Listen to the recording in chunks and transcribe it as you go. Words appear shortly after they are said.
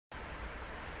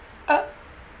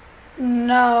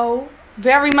No,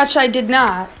 very much I did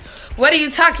not. What are you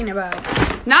talking about?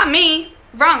 Not me.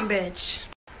 Wrong bitch.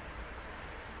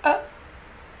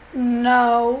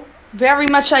 No, very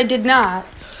much I did not.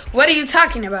 What are you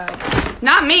talking about?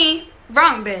 Not me.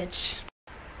 Wrong bitch.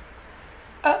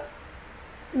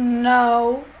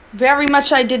 No, very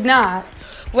much I did not.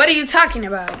 What are you talking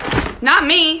about? Not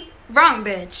me. Wrong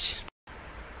bitch.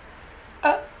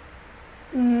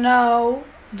 No,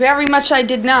 very much I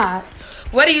did not.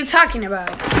 What are you talking about?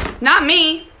 Not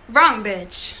me. Wrong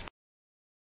bitch.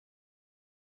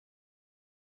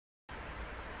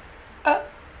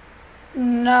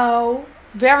 No,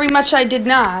 very much I did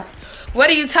not. What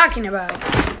are you talking about?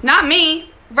 Not me.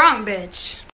 Wrong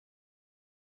bitch.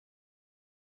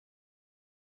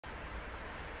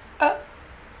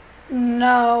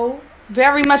 No,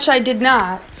 very much I did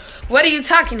not. What are you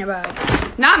talking about?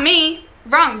 Not me.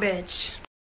 Wrong bitch.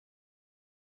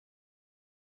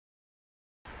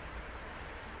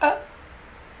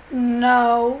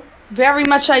 No, very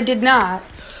much I did not.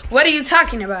 What are you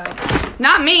talking about?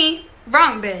 Not me.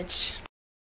 Wrong bitch.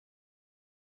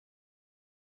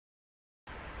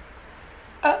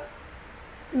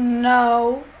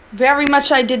 No, very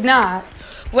much I did not.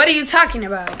 What are you talking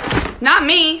about? Not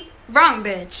me. Wrong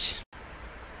bitch.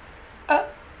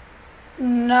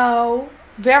 No,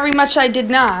 very much I did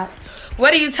not.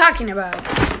 What are you talking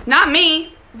about? Not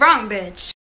me. Wrong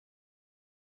bitch.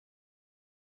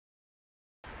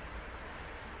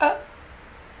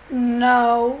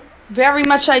 No, very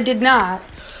much I did not.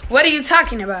 What are you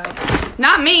talking about?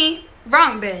 Not me.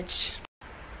 Wrong bitch.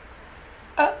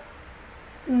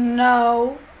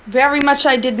 No, very much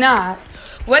I did not.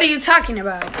 What are you talking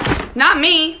about? Not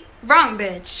me. Wrong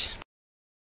bitch.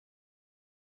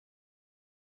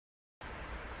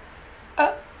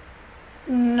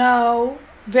 No,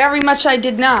 very much I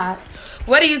did not.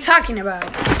 What are you talking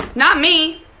about? Not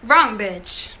me. Wrong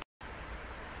bitch.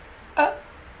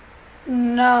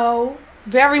 No,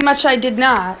 very much I did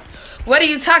not. What are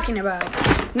you talking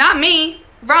about? Not me.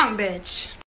 Wrong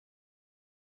bitch.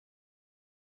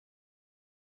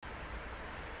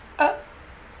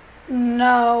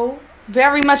 No,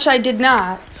 very much I did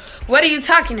not. What are you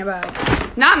talking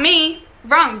about? Not me.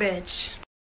 Wrong bitch.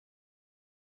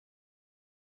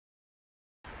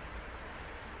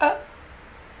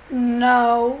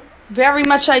 No, very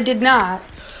much I did not.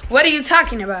 What are you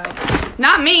talking about?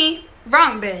 Not me.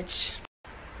 Wrong bitch.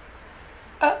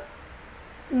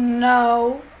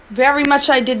 No, very much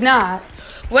I did not.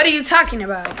 What are you talking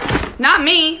about?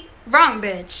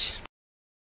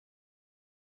 Not me.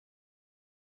 Wrong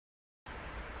bitch.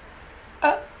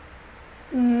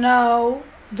 No,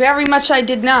 very much I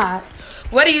did not.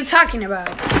 What are you talking about?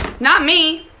 Not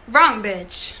me.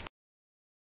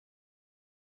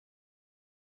 Wrong bitch.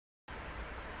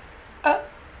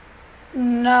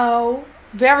 No,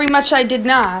 very much I did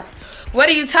not. What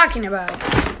are you talking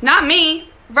about? Not me.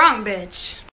 Wrong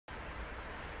bitch.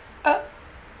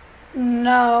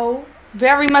 No,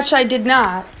 very much I did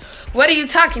not. What are you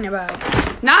talking about?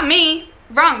 Not me.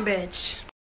 Wrong bitch.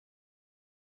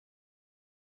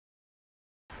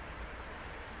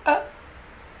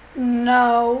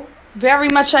 No, very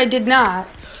much I did not.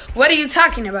 What are you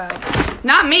talking about?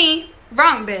 Not me.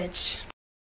 Wrong bitch.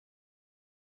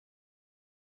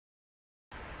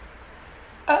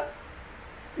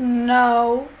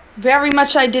 No, very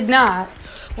much I did not.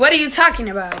 What are you talking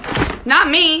about? Not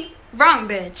me. Wrong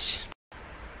bitch.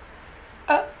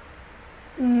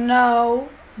 No,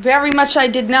 very much I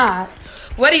did not.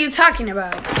 What are you talking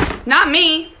about? Not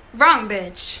me. Wrong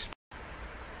bitch.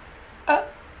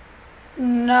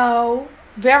 No,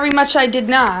 very much I did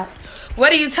not.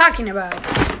 What are you talking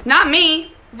about? Not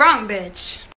me. Wrong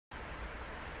bitch.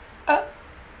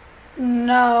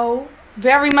 No,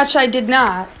 very much I did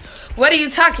not. What are you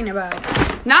talking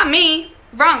about? Not me.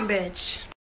 Wrong bitch.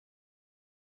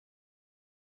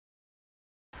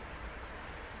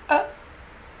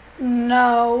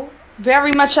 No,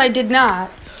 very much I did not.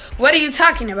 What are you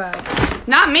talking about?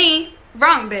 Not me.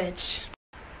 Wrong bitch.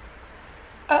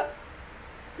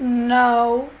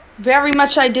 No, very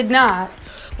much I did not.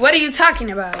 What are you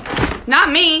talking about?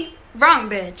 Not me. Wrong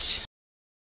bitch.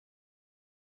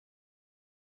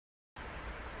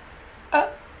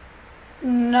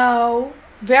 No,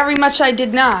 very much I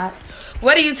did not.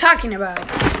 What are you talking about?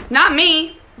 Not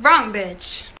me. Wrong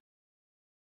bitch.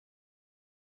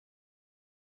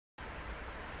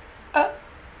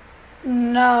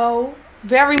 No,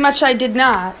 very much I did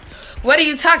not. What are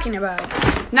you talking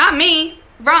about? Not me.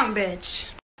 Wrong bitch.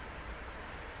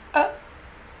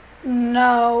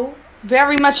 No,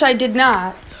 very much I did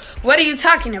not. What are you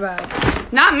talking about?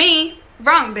 Not me.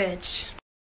 Wrong bitch.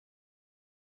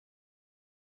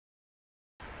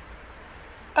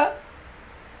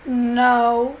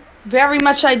 No, very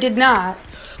much I did not.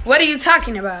 What are you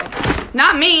talking about?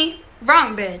 Not me.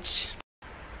 Wrong bitch.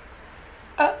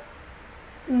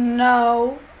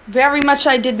 No, very much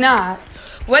I did not.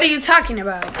 What are you talking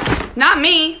about? Not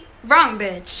me. Wrong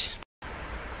bitch.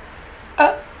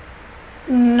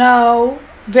 No,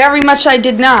 very much I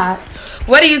did not.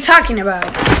 What are you talking about?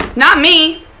 Not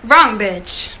me. Wrong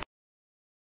bitch.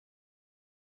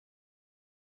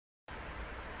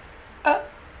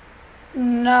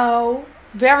 No,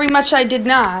 very much I did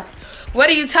not. What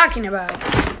are you talking about?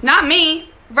 Not me.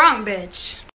 Wrong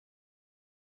bitch.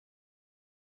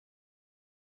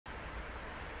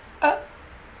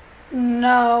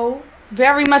 No,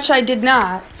 very much I did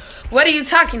not. What are you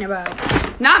talking about?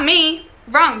 Not me.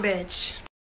 Wrong bitch.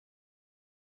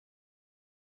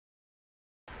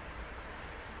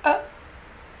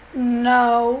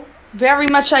 No, very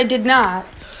much I did not.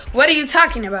 What are you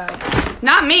talking about?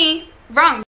 Not me.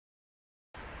 Wrong.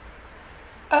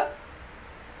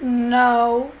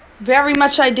 No, very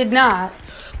much I did not.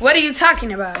 What are you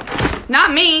talking about?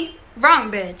 Not me.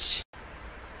 Wrong bitch.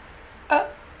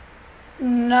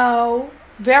 No,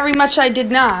 very much I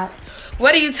did not.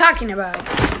 What are you talking about?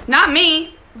 Not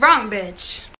me. Wrong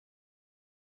bitch.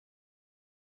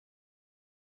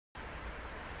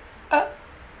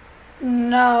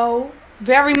 No,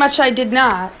 very much I did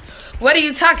not. What are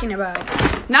you talking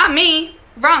about? Not me.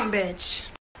 Wrong bitch.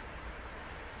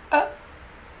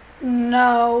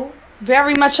 No,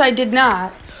 very much I did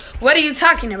not. What are you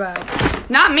talking about?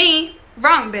 Not me.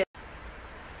 Wrong bitch.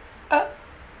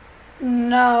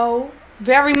 No,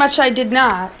 very much I did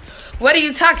not. What are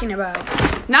you talking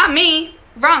about? Not me.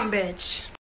 Wrong bitch.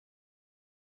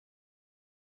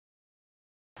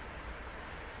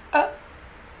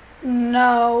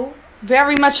 No,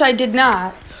 very much I did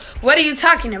not. What are you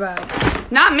talking about?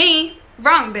 Not me.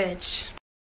 Wrong bitch.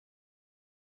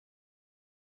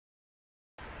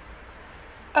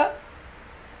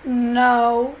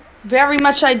 No, very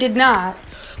much I did not.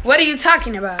 What are you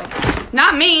talking about?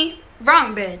 Not me.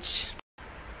 Wrong bitch.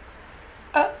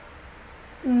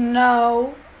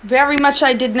 No, very much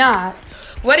I did not.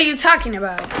 What are you talking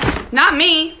about? Not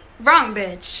me. Wrong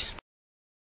bitch.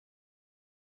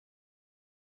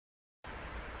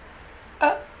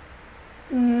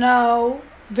 No,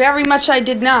 very much I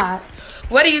did not.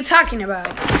 What are you talking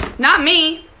about? Not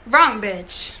me. Wrong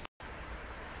bitch.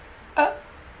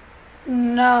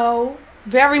 No,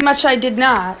 very much I did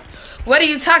not. What are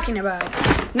you talking about?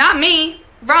 Not me.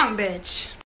 Wrong bitch.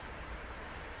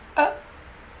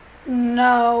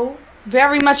 No,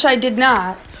 very much I did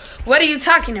not. What are you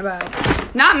talking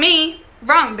about? Not me.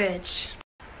 Wrong bitch.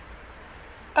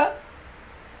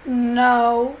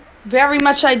 No, very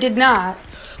much I did not.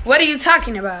 What are you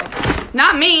talking about?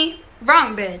 Not me.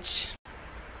 Wrong bitch.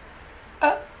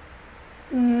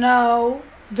 No,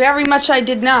 very much I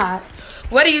did not.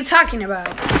 What are you talking about?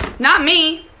 Not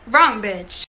me. Wrong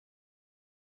bitch.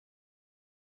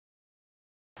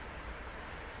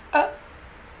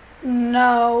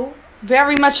 No,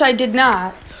 very much I did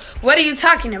not. What are you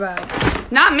talking about?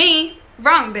 Not me.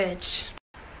 Wrong bitch.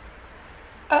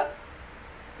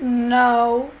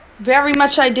 No, very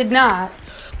much I did not.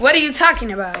 What are you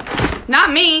talking about?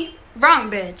 Not me.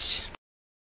 Wrong bitch.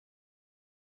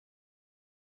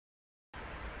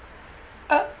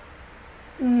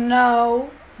 No,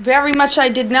 very much I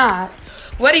did not.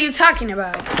 What are you talking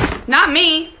about? Not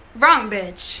me. Wrong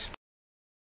bitch.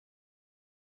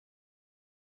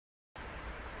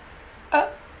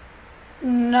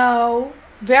 No,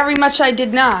 very much I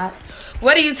did not.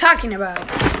 What are you talking about?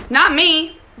 Not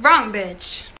me. Wrong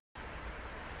bitch.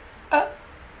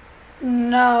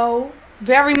 No,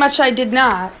 very much I did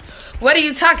not. What are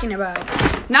you talking about?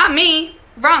 Not me.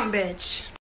 Wrong bitch.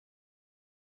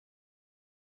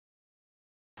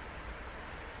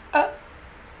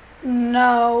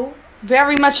 No,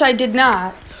 very much I did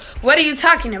not. What are you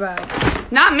talking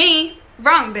about? Not me.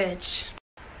 Wrong bitch.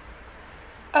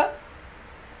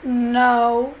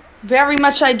 No, very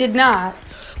much I did not.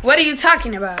 What are you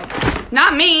talking about?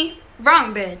 Not me.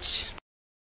 Wrong bitch.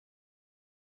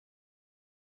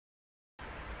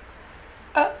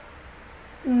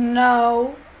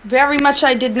 No, very much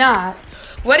I did not.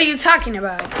 What are you talking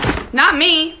about? Not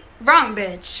me. Wrong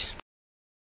bitch.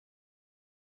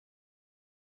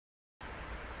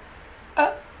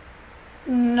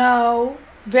 No,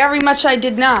 very much I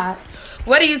did not.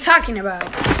 What are you talking about?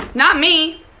 Not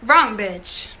me. Wrong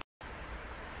bitch.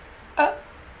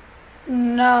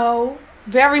 No,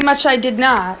 very much I did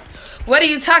not. What are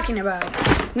you talking about?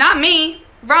 Not me.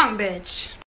 Wrong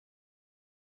bitch.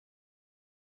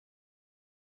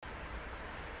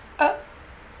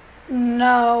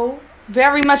 No,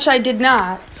 very much I did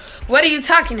not. What are you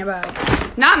talking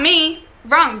about? Not me.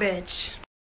 Wrong bitch.